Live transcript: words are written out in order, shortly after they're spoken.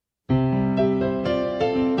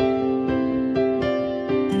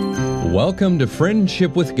Welcome to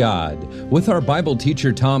Friendship with God with our Bible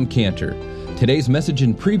teacher Tom Cantor. Today's message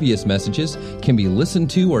and previous messages can be listened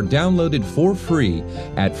to or downloaded for free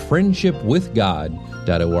at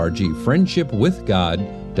friendshipwithgod.org,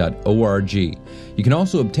 friendshipwithgod.org. You can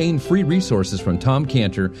also obtain free resources from Tom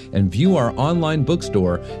Cantor and view our online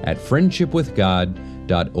bookstore at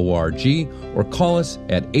friendshipwithgod.org or call us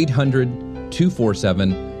at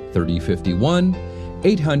 800-247-3051,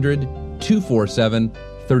 800-247-3051.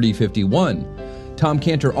 Tom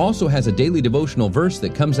Cantor also has a daily devotional verse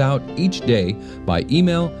that comes out each day by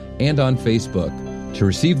email and on Facebook. To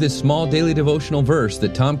receive this small daily devotional verse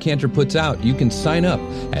that Tom Cantor puts out, you can sign up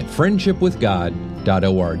at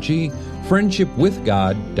friendshipwithgod.org,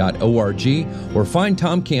 friendshipwithgod.org, or find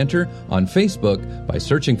Tom Cantor on Facebook by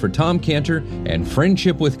searching for Tom Cantor and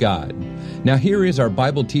Friendship with God. Now here is our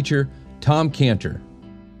Bible teacher, Tom Cantor.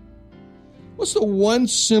 What's the one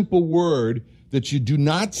simple word that you do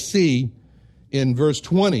not see in verse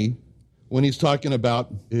 20 when he's talking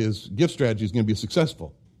about his gift strategy is going to be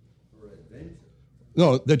successful?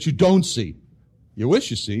 No, that you don't see. You wish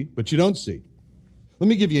you see, but you don't see. Let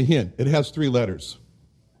me give you a hint. It has 3 letters.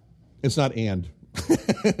 It's not and.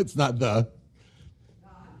 It's not the.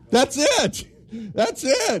 That's it. That's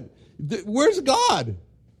it. Where's God?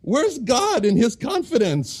 Where's God in his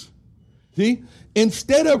confidence? See?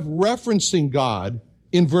 Instead of referencing God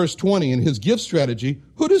in verse 20 in his gift strategy,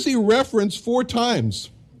 who does he reference 4 times?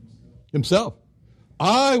 Himself.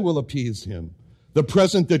 I will appease him. The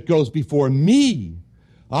present that goes before me,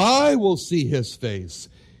 I will see his face.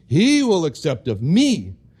 He will accept of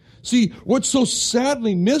me. See, what's so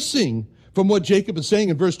sadly missing from what Jacob is saying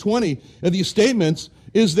in verse 20 of these statements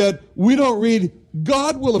is that we don't read,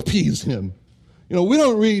 God will appease him. We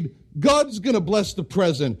don't read, God's going to bless the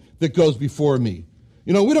present that goes before me.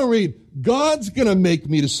 We don't read, God's going to make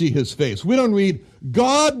me to see his face. We don't read,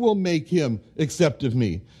 God will make him accept of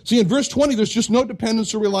me. See, in verse 20, there's just no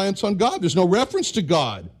dependence or reliance on God. There's no reference to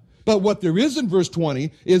God. But what there is in verse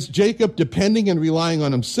 20 is Jacob depending and relying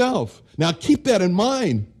on himself. Now, keep that in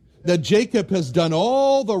mind, that Jacob has done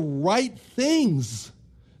all the right things,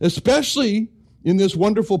 especially in this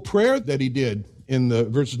wonderful prayer that he did in the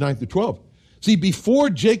verses 9 through 12. See, before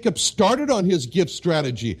Jacob started on his gift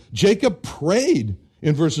strategy, Jacob prayed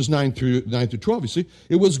in verses 9 through 12. You see,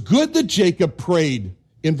 it was good that Jacob prayed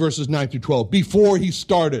in verses 9 through 12 before he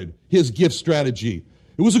started his gift strategy.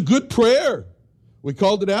 It was a good prayer. We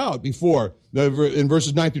called it out before in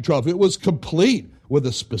verses 9 through 12. It was complete with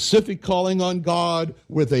a specific calling on God,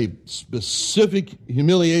 with a specific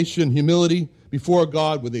humility before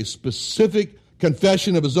God, with a specific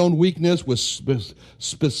confession of his own weakness, with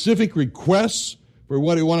specific requests for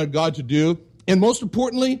what he wanted God to do, and most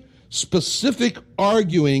importantly, specific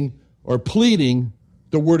arguing or pleading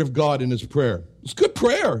the word of God in his prayer. It's good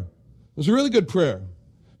prayer. It was a really good prayer.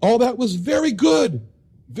 All that was very good.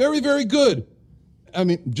 Very, very good.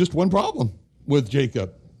 Just one problem with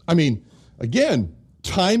Jacob. Again,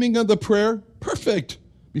 timing of the prayer, perfect,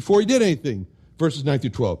 before he did anything. Verses 9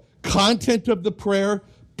 through 12. Content of the prayer,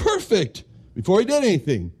 perfect, before he did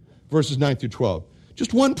anything. Verses 9 through 12.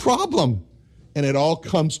 Just one problem. And it all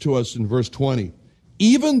comes to us in verse 20.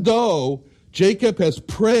 Even though Jacob has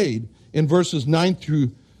prayed in verses 9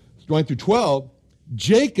 through 12,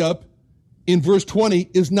 Jacob in verse 20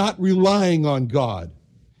 is not relying on God.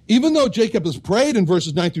 Even though Jacob has prayed in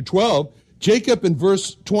verses 9 through 12, Jacob in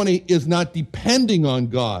verse 20 is not depending on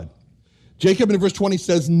God. Jacob in verse 20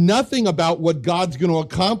 says nothing about what God's going to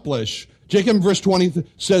accomplish. Jacob in verse 20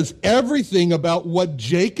 says everything about what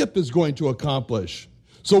Jacob is going to accomplish.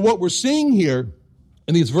 So what we're seeing here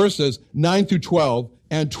in these verses 9 through 12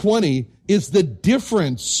 and 20 is the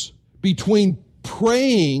difference between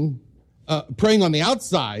praying on the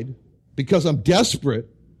outside because I'm desperate,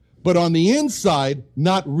 but on the inside,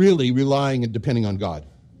 not really relying and depending on God.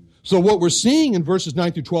 So what we're seeing in verses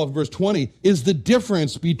 9 through 12 and verse 20 is the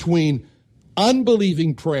difference between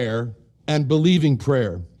unbelieving prayer and believing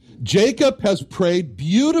prayer. Jacob has prayed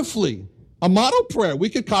beautifully, a model prayer. We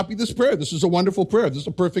could copy this prayer. This is a wonderful prayer. This is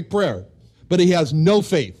a perfect prayer. But he has no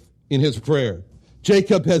faith in his prayer.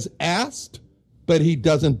 Jacob has asked, but he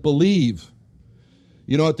doesn't believe.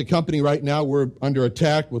 At the company right now, we're under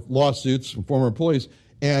attack with lawsuits from former employees.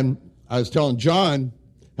 And I was telling John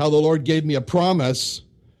how the Lord gave me a promise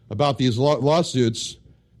about these lawsuits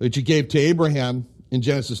that he gave to Abraham in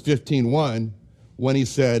Genesis 15:1 when he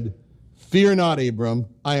said, "Fear not, Abram,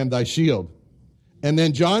 I am thy shield." And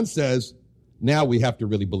then John says, now we have to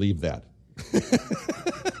really believe that.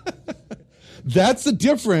 That's the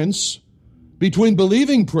difference between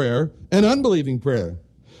believing prayer and unbelieving prayer.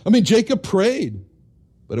 Jacob prayed,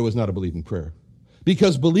 but it was not a believing prayer.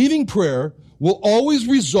 because believing prayer will always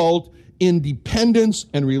result in dependence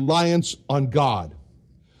and reliance on God.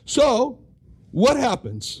 So, what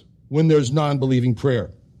happens when there's non-believing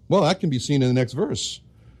prayer? Well, that can be seen in the next verse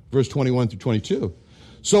 21 through 22.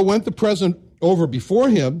 So went the present over before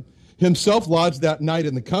him, himself lodged that night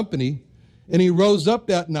in the company, and he rose up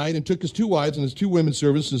that night and took his 2 wives and his 2 women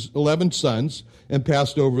servants, his 11 sons, and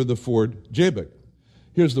passed over the ford Jabbok.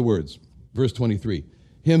 Here's the words, verse 23.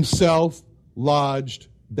 Himself lodged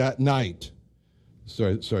that night.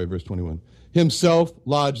 Sorry, verse 21. Himself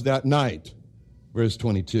lodged that night. Verse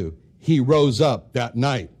 22. He rose up that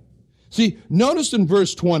night. See, notice in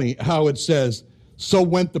verse 20 how it says, so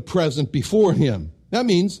went the present before him. That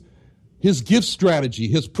means his gift strategy,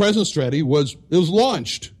 his present strategy was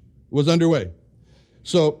launched, was underway.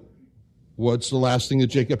 So what's the last thing that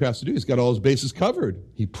Jacob has to do? He's got all his bases covered.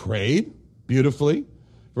 He prayed beautifully,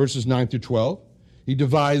 verses 9 through 12. He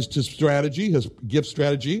devised his strategy, his gift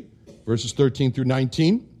strategy, verses 13 through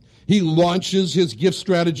 19. He launches his gift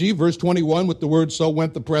strategy, verse 21, with the word, so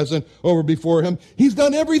went the present over before him. He's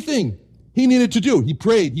done everything he needed to do. He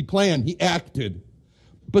prayed, he planned, he acted.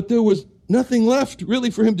 But there was nothing left really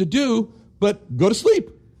for him to do but go to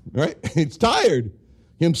sleep, right? He's tired.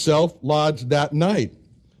 Himself lodged that night.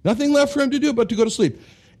 Nothing left for him to do but to go to sleep.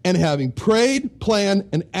 And having prayed, planned,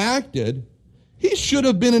 and acted, he should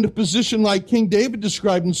have been in a position like King David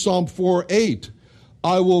described in Psalm 4:8.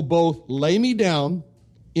 I will both lay me down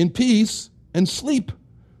in peace and sleep,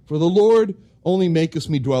 for the Lord only maketh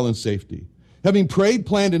me dwell in safety. Having prayed,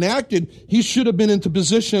 planned, and acted, he should have been into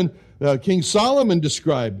position King Solomon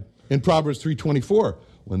described in Proverbs 3:24.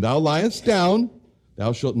 When thou liest down,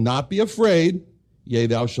 thou shalt not be afraid, yea,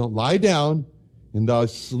 thou shalt lie down, and thy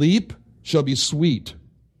sleep shall be sweet.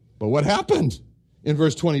 But what happened? In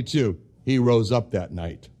verse 22, he rose up that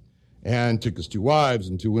night and took his 2 wives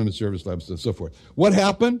and 2 women servants and so forth. What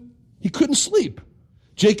happened? He couldn't sleep.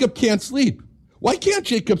 Jacob can't sleep. Why can't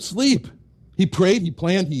Jacob sleep? He prayed, he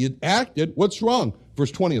planned, he had acted. What's wrong?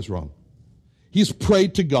 Verse 20 is wrong. He's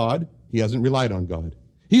prayed to God. He hasn't relied on God.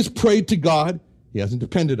 He's prayed to God. He hasn't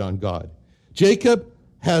depended on God. Jacob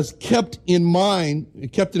has kept his mind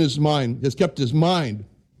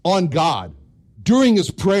on God during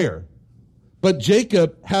his prayer. But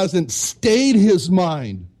Jacob hasn't stayed his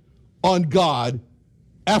mind on God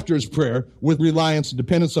after his prayer with reliance and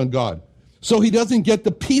dependence on God. So he doesn't get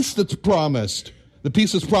the peace that's promised. The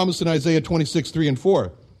peace that's promised in Isaiah 26:3 and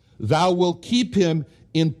 4. Thou wilt keep him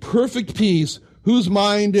in perfect peace whose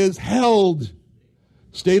mind is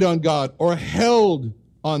stayed on God, or held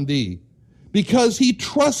on thee, because he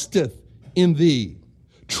trusteth in thee.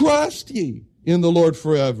 Trust ye in the Lord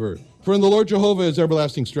forever, for in the Lord Jehovah is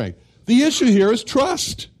everlasting strength. The issue here is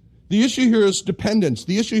trust. The issue here is dependence.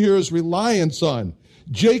 The issue here is reliance on.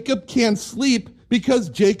 Jacob can't sleep because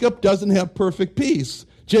Jacob doesn't have perfect peace.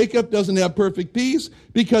 Jacob doesn't have perfect peace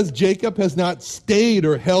because Jacob has not stayed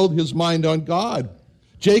or held his mind on God.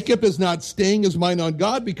 Jacob is not staying his mind on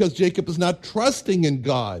God because Jacob is not trusting in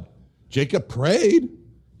God. Jacob prayed.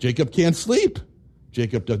 Jacob can't sleep.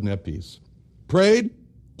 Jacob doesn't have peace. Prayed,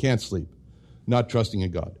 can't sleep. Not trusting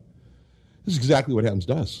in God. This is exactly what happens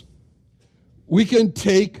to us. We can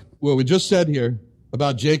take what we just said here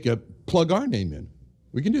about Jacob, plug our name in.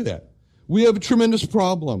 We can do that. We have a tremendous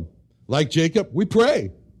problem. Like Jacob, we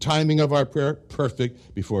pray. Timing of our prayer,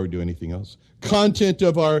 perfect before we do anything else. Content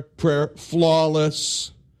of our prayer,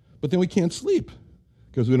 flawless. But then we can't sleep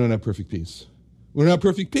because we don't have perfect peace. We don't have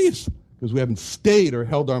perfect peace because we haven't stayed or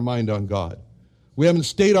held our mind on God. We haven't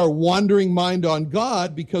stayed our wandering mind on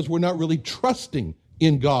God because we're not really trusting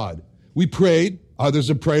in God. We prayed. Others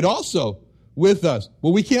have prayed also with us.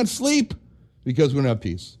 Well, we can't sleep because we don't have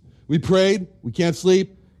peace. We prayed. We can't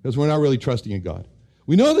sleep because we're not really trusting in God.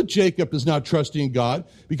 We know that Jacob is not trusting in God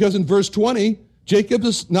because in verse 20, Jacob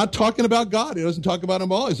is not talking about God. He doesn't talk about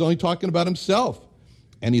him at all. He's only talking about himself.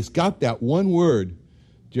 And he's got that one word,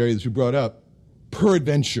 Jerry, that you brought up,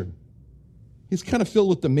 peradventure. He's kind of filled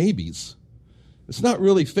with the maybes. It's not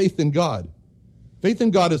really faith in God. Faith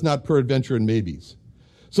in God is not peradventure and maybes.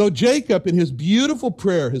 So Jacob, in his beautiful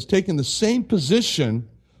prayer, has taken the same position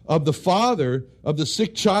of the father of the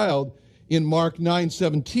sick child in Mark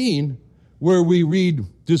 9:17, where we read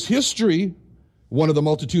this history. One of the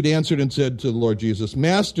multitude answered and said to the Lord Jesus,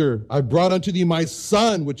 Master, I brought unto thee my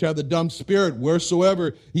son, which hath a dumb spirit.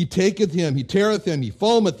 Wheresoever he taketh him, he teareth him, he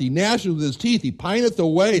foameth, he gnasheth with his teeth, he pineth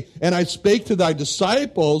away. And I spake to thy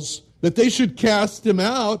disciples that they should cast him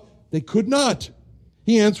out. They could not.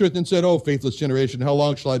 He answereth and said, O faithless generation, how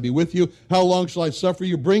long shall I be with you? How long shall I suffer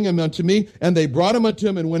you? Bring him unto me. And they brought him unto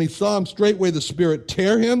him, and when he saw him, straightway the spirit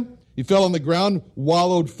tear him. He fell on the ground,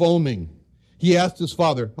 wallowed foaming. He asked his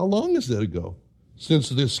father, how long is it ago since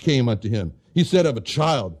this came unto him? He said, of a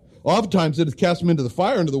child. Oftentimes it has cast him into the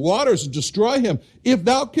fire, into the waters, and destroy him. If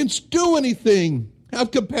thou canst do anything,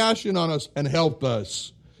 have compassion on us and help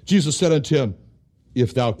us. Jesus said unto him,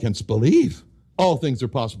 if thou canst believe, all things are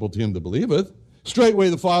possible to him that believeth.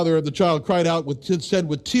 Straightway the father of the child cried out, said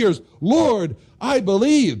with tears, Lord, I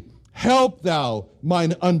believe. Help thou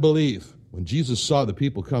mine unbelief. When Jesus saw the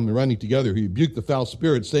people come running together, he rebuked the foul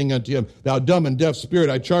spirit, saying unto him, thou dumb and deaf spirit,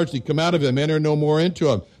 I charge thee, come out of him, enter no more into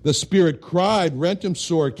him. The spirit cried, rent him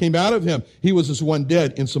sore, came out of him. He was as one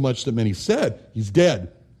dead, insomuch that many said, he's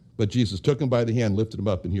dead. But Jesus took him by the hand, lifted him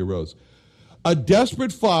up, and he arose. A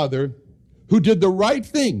desperate father who did the right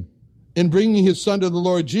thing in bringing his son to the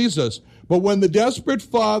Lord Jesus. But when the desperate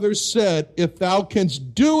father said, if thou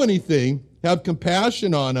canst do anything, have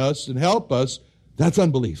compassion on us and help us, that's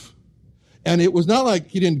unbelief. And it was not like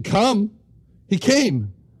he didn't come. He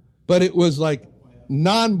came. But it was like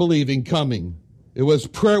non-believing coming. It was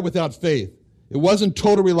prayer without faith. It wasn't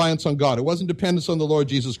total reliance on God. It wasn't dependence on the Lord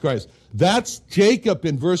Jesus Christ. That's Jacob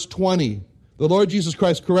in verse 20. The Lord Jesus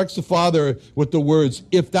Christ corrects the father with the words,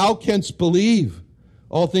 if thou canst believe,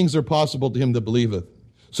 all things are possible to him that believeth.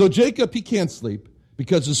 So Jacob, he can't sleep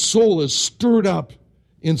because his soul is stirred up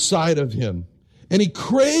inside of him. And he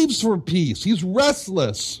craves for peace. He's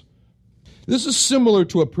restless. This is similar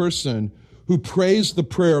to a person who prays the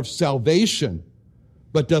prayer of salvation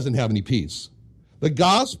but doesn't have any peace. The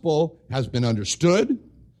gospel has been understood.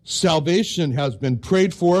 Salvation has been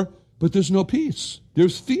prayed for, but there's no peace.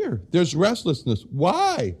 There's fear. There's restlessness.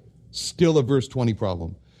 Why? Still a verse 20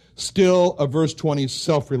 problem. Still a verse 20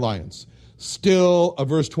 self-reliance. Still a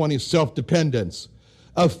verse 20 self-dependence.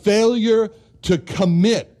 A failure to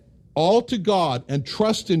commit all to God and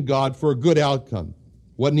trust in God for a good outcome.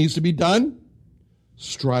 What needs to be done?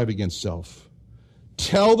 Strive against self.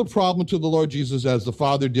 Tell the problem to the Lord Jesus as the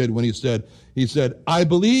Father did when he said, I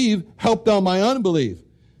believe, help thou my unbelief.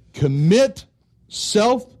 Commit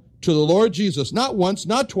self to the Lord Jesus, not once,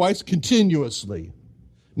 not twice, continuously.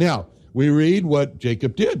 Now, we read what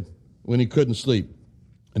Jacob did when he couldn't sleep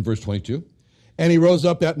in verse 22. And he rose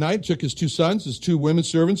up that night, took his 2 sons, his 2 women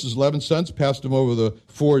servants, his 11 sons, passed them over the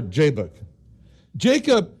ford Jabbok.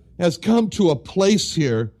 Jacob has come to a place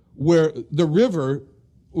here where the river,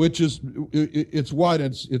 which is, it's wide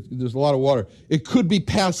and there's a lot of water, it could be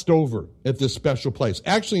passed over at this special place.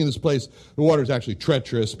 Actually, in this place, the water is actually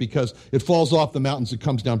treacherous because it falls off the mountains. It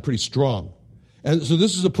comes down pretty strong. And so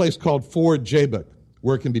this is a place called Ford Jabbok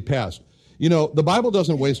where it can be passed. You know, the Bible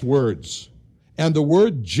doesn't waste words. And the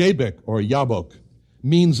word Jabbok or Yabok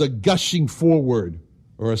means a gushing forward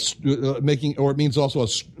or it means also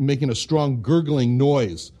making a strong gurgling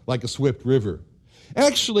noise like a swift river.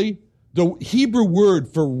 Actually, the Hebrew word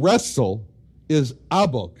for wrestle is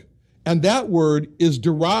abok, and that word is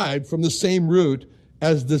derived from the same root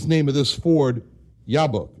as this name of this ford,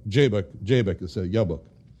 Yabok. Jabbok is Yabok.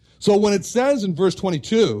 So when it says in verse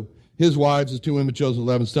 22, his wives, his 2 women chosen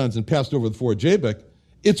 11 sons, and passed over the ford Jabbok,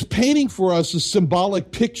 it's painting for us a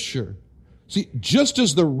symbolic picture. See, just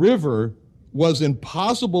as the river was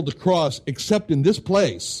impossible to cross except in this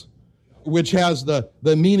place, which has the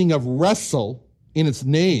meaning of wrestle in its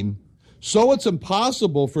name, so it's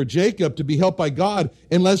impossible for Jacob to be helped by God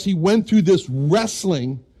unless he went through this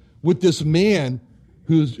wrestling with this man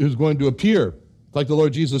who's going to appear. Like the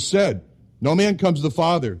Lord Jesus said, no man comes to the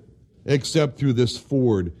Father except through this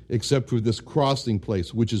ford, except through this crossing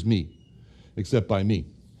place, which is me, except by me.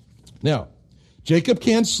 Now, Jacob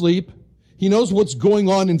can't sleep. He knows what's going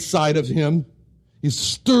on inside of him. He's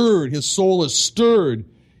stirred. His soul is stirred.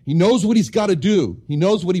 He knows what he's got to do. He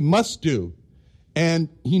knows what he must do. And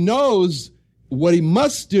he knows what he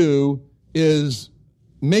must do is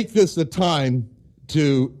make this a time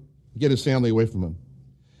to get his family away from him.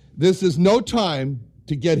 This is no time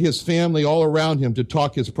to get his family all around him to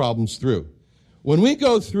talk his problems through. When we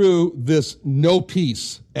go through this no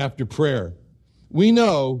peace after prayer, we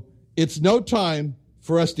know it's no time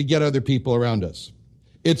for us to get other people around us.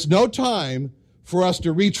 It's no time for us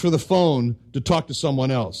to reach for the phone to talk to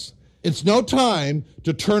someone else. It's no time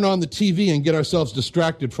to turn on the TV and get ourselves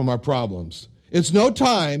distracted from our problems. It's no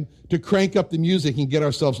time to crank up the music and get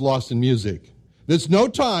ourselves lost in music. There's no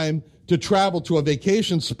time to travel to a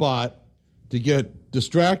vacation spot to get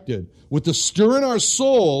distracted. With the stir in our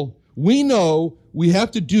soul, we know we have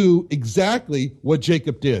to do exactly what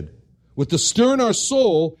Jacob did. With the stir in our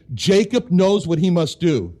soul, Jacob knows what he must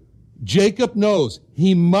do. Jacob knows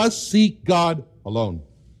he must seek God alone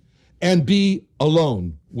and be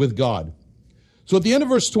alone with God. So at the end of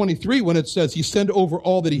verse 23, when it says he sent over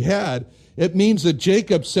all that he had, it means that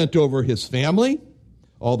Jacob sent over his family,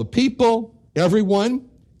 all the people, everyone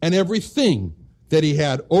and everything that he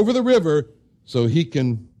had over the river so he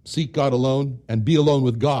can seek God alone and be alone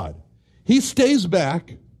with God. He stays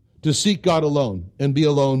back to seek God alone and be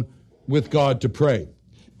alone with God to pray.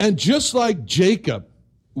 And just like Jacob,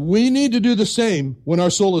 we need to do the same when our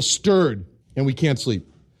soul is stirred and we can't sleep.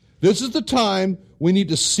 This is the time we need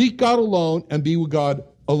to seek God alone and be with God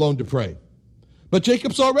alone to pray. But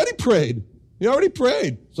Jacob's already prayed. He already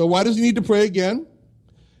prayed. So why does he need to pray again?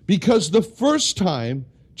 Because the first time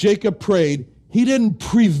Jacob prayed, he didn't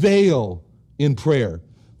prevail in prayer.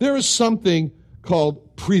 There is something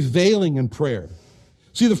called prevailing in prayer.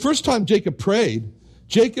 See, the first time Jacob prayed,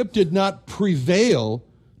 Jacob did not prevail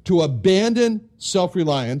to abandon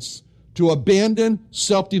self-reliance, to abandon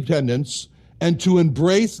self-dependence, and to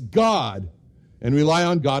embrace God and rely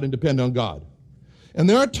on God and depend on God. And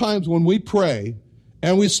there are times when we pray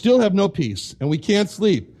and we still have no peace and we can't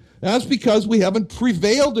sleep. That's because we haven't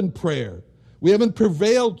prevailed in prayer. We haven't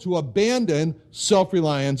prevailed to abandon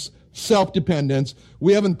self-reliance, self-dependence.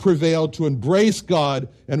 We haven't prevailed to embrace God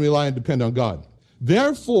and rely and depend on God.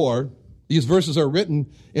 Therefore, these verses are written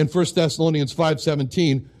in 1 Thessalonians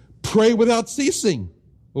 5:17, pray without ceasing.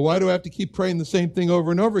 Well, why do I have to keep praying the same thing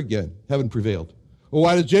over and over again? Haven't prevailed. Well,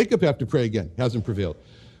 why does Jacob have to pray again? Hasn't prevailed.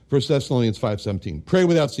 1 Thessalonians 5:17, pray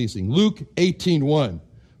without ceasing. Luke 18:1,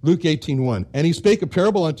 Luke 18:1, and he spake a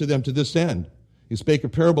parable unto them to this end. He spake a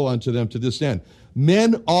parable unto them to this end.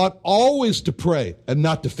 Men ought always to pray and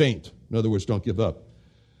not to faint. In other words, don't give up.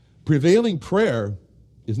 Prevailing prayer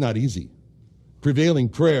is not easy. Prevailing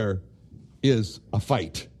prayer is a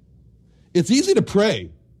fight. It's easy to pray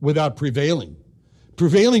without prevailing.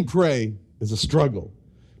 Prevailing prayer is a struggle.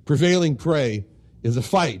 Prevailing prayer is a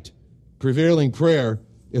fight. Prevailing prayer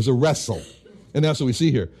is a wrestle. And that's what we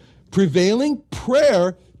see here. Prevailing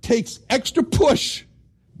prayer takes extra push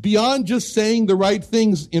beyond just saying the right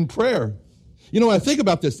things in prayer. You know, when I think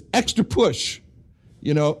about this extra push,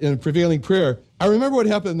 in prevailing prayer, I remember what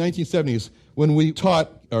happened in the 1970s when we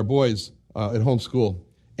taught our boys at home school,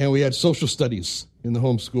 and we had social studies in the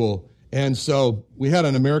home school. And so we had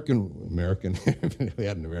an American,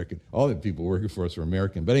 all the people working for us were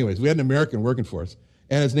American. But anyways, we had an American working for us,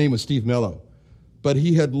 and his name was Steve Mello. But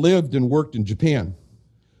he had lived and worked in Japan.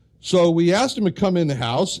 So we asked him to come in the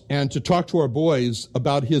house and to talk to our boys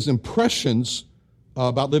about his impressions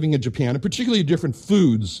about living in Japan, and particularly different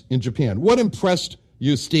foods in Japan. What impressed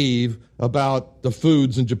you, Steve, about the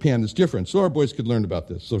foods in Japan that's different? So our boys could learn about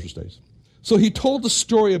this, social studies. So he told the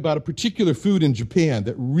story about a particular food in Japan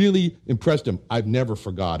that really impressed him. I've never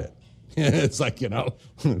forgot it. It's like,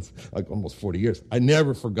 it's like almost 40 years. I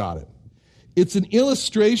never forgot it. It's an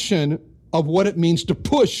illustration of what it means to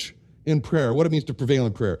push in prayer, what it means to prevail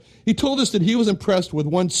in prayer. He told us that he was impressed with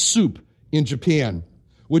one soup in Japan,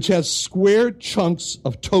 which has square chunks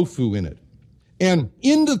of tofu in it. And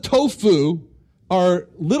in the tofu are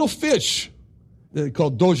little fish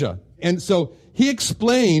called doja. And so he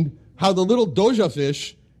explained how the little doja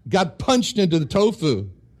fish got punched into the tofu.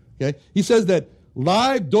 Okay? He says that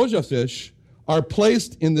live doja fish are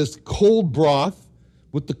placed in this cold broth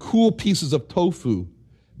with the cool pieces of tofu.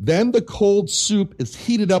 Then the cold soup is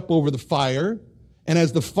heated up over the fire, and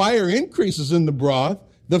as the fire increases in the broth,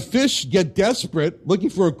 the fish get desperate, looking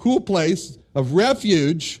for a cool place of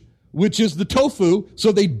refuge, which is the tofu,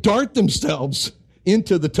 so they dart themselves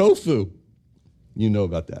into the tofu. You know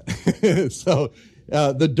about that. So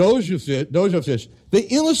the doja fish, they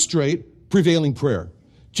illustrate prevailing prayer.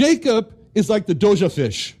 Jacob is like the doja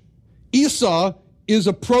fish. Esau is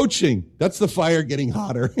approaching. That's the fire getting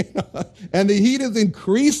hotter. And the heat is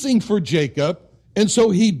increasing for Jacob. And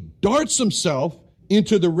so he darts himself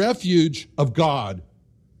into the refuge of God,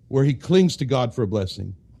 where he clings to God for a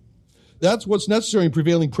blessing. That's what's necessary in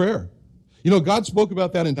prevailing prayer. God spoke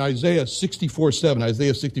about that in Isaiah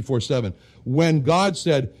 64:7, when God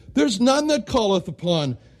said, there's none that calleth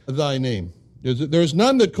upon thy name. There's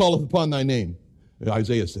none that calleth upon thy name.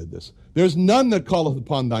 Isaiah said this. There's none that calleth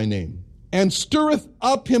upon thy name, and stirreth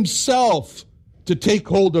up himself to take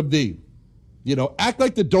hold of thee. Act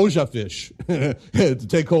like the doja fish to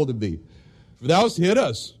take hold of thee. For thou hast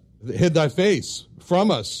hid thy face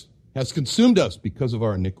from us, hast consumed us because of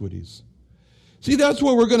our iniquities. See, that's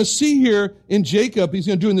what we're going to see here in Jacob. He's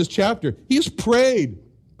going to do in this chapter. He's prayed,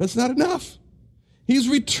 but it's not enough. He's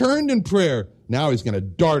returned in prayer. Now he's going to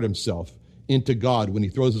dart himself into God when he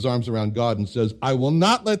throws his arms around God and says, I will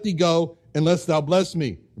not let thee go unless thou bless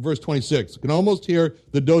me. Verse 26. You can almost hear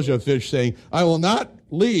the doja fish saying, I will not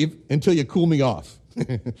leave until you cool me off.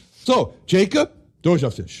 So, Jacob,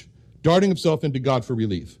 doja fish, darting himself into God for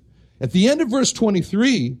relief. At the end of verse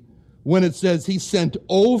 23, when it says he sent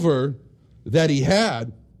over that he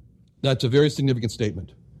had, That's a very significant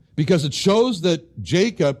statement because it shows that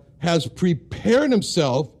Jacob has prepared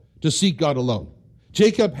himself to seek God alone.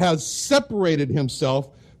 Jacob has separated himself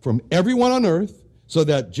from everyone on earth so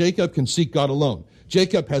that Jacob can seek God alone.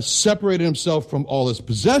 Jacob has separated himself from all his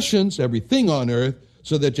possessions, everything on earth,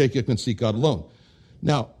 so that Jacob can seek God alone.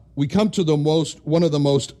 Now, we come to one of the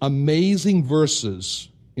most amazing verses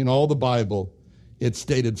in all the Bible. It's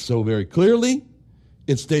stated so very clearly.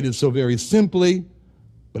 It's stated so very simply,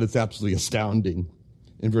 but it's absolutely astounding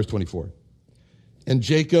in verse 24. And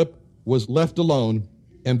Jacob was left alone,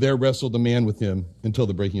 and there wrestled a man with him until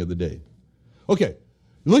the breaking of the day. Okay,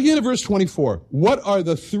 looking at verse 24, what are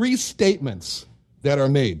the three statements that are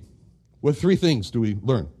made? What three things do we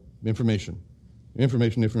learn? Information.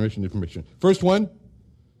 First one,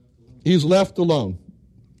 he's left alone.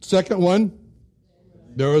 Second one,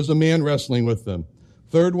 there was a man wrestling with them.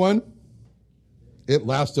 Third one, it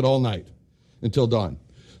lasted all night until dawn.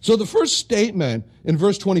 So the first statement in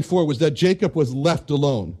verse 24 was that Jacob was left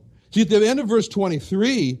alone. See, at the end of verse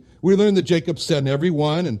 23, we learn that Jacob sent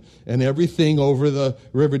everyone and everything over the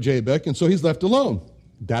river Jabbok, and so he's left alone.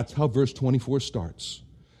 That's how verse 24 starts.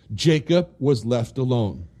 Jacob was left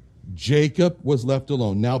alone. Jacob was left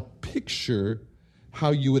alone. Now picture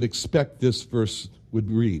how you would expect this verse would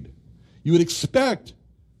read. You would expect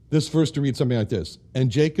this verse to read something like this. And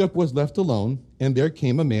Jacob was left alone, and there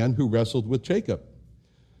came a man who wrestled with Jacob.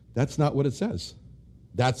 That's not what it says.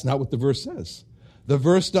 That's not what the verse says. The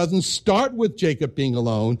verse doesn't start with Jacob being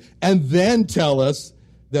alone and then tell us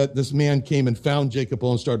that this man came and found Jacob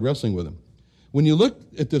alone and started wrestling with him. When you look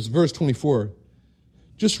at this verse 24,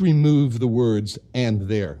 just remove the words "and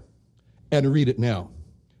there" and read it now.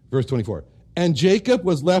 Verse 24. And Jacob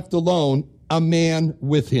was left alone, a man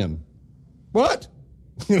with him. What?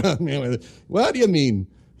 What do you mean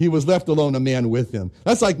he was left alone, a man with him?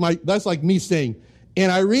 That's like me saying,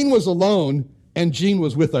 and Irene was alone and Jean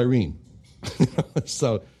was with Irene.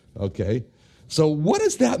 So, okay. So what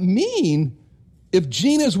does that mean? If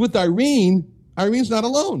Jean is with Irene, Irene's not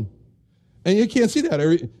alone. And you can't see that.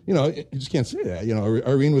 You just can't say that.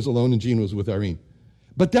 Irene was alone and Jean was with Irene.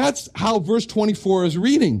 But that's how verse 24 is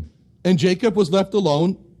reading. And Jacob was left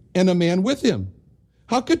alone and a man with him.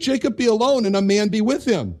 How could Jacob be alone and a man be with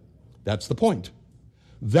him? That's the point.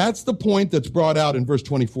 That's the point that's brought out in verse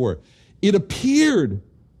 24. It appeared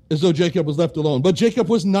as though Jacob was left alone, but Jacob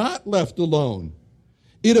was not left alone.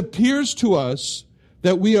 It appears to us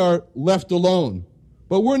that we are left alone,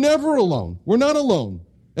 but we're never alone. We're not alone.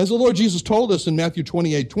 As the Lord Jesus told us in Matthew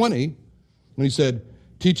 28:20, when he said,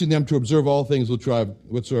 teaching them to observe all things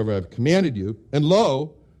whatsoever I have commanded you, and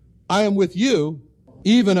lo, I am with you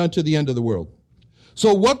even unto the end of the world.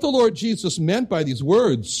 So what the Lord Jesus meant by these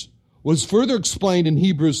words was further explained in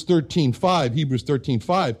Hebrews 13:5. Hebrews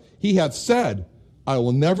 13:5, he hath said, I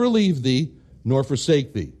will never leave thee nor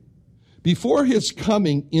forsake thee. Before his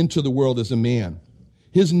coming into the world as a man,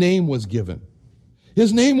 his name was given.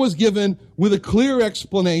 His name was given with a clear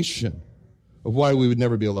explanation of why we would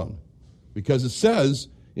never be alone. Because it says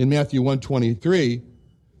in Matthew 1:23,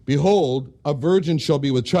 behold, a virgin shall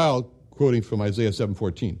be with child, quoting from Isaiah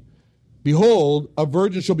 7:14. Behold, a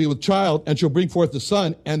virgin shall be with child and shall bring forth a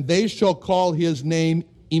son, and they shall call his name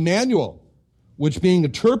Emmanuel, which being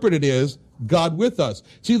interpreted is God with us.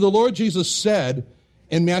 See, the Lord Jesus said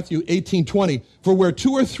in Matthew 18:20, for where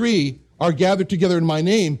two or three are gathered together in my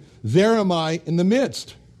name, there am I in the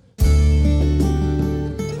midst.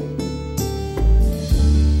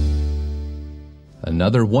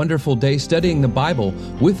 Another wonderful day studying the Bible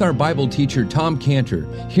with our Bible teacher, Tom Cantor,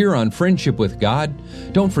 here on Friendship with God.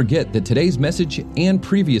 Don't forget that today's message and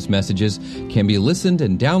previous messages can be listened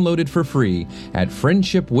and downloaded for free at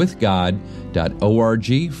friendshipwithgod.org,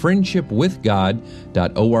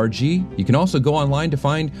 friendshipwithgod.org. You can also go online to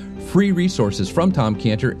find free resources from Tom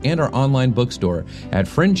Cantor and our online bookstore at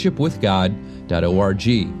friendshipwithgod.org.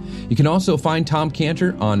 You can also find Tom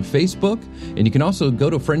Cantor on Facebook, and you can also go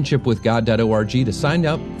to friendshipwithgod.org to sign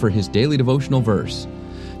up for his daily devotional verse.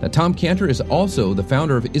 Now, Tom Cantor is also the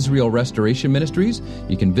founder of Israel Restoration Ministries.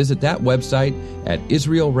 You can visit that website at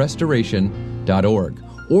israelrestoration.org.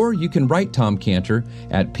 Or you can write Tom Cantor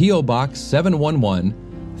at P.O. Box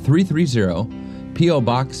 711-330, P.O.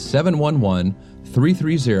 Box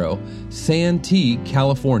 711-330, Santee,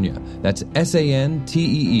 California. That's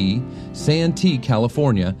Santee, Santee,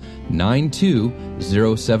 California,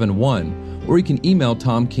 92071. Or you can email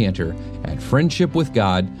Tom Cantor at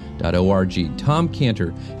friendshipwithgod.org, Tom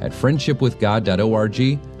Cantor at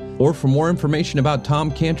friendshipwithgod.org. Or for more information about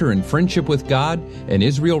Tom Cantor and Friendship with God and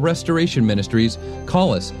Israel Restoration Ministries,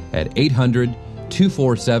 call us at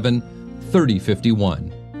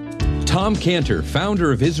 800-247-3051. Tom Cantor,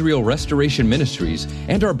 founder of Israel Restoration Ministries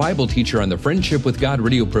and our Bible teacher on the Friendship with God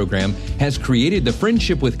radio program, has created the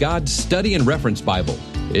Friendship with God Study and Reference Bible.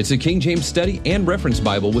 It's a King James Study and Reference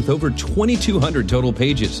Bible with over 2,200 total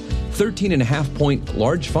pages, 13.5-point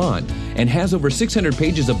large font, and has over 600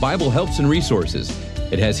 pages of Bible helps and resources.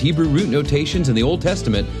 It has Hebrew root notations in the Old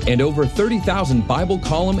Testament and over 30,000 Bible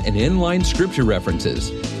column and inline scripture references.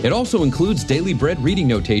 It also includes daily bread reading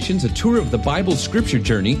notations, a tour of the Bible scripture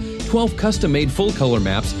journey, 12 custom-made full-color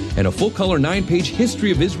maps, and a full-color 9-page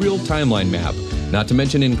History of Israel timeline map. Not to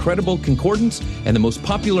mention incredible concordance and the most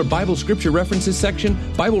popular Bible scripture references section,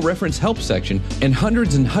 Bible reference help section, and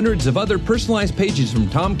hundreds of other personalized pages from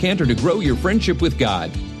Tom Cantor to grow your friendship with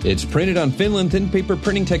God. It's printed on Finland thin paper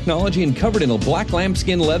printing technology and covered in a black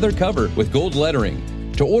lambskin leather cover with gold lettering.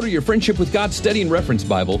 To order your Friendship with God Study and Reference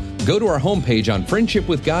Bible, go to our homepage on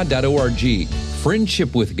friendshipwithgod.org,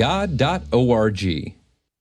 friendshipwithgod.org.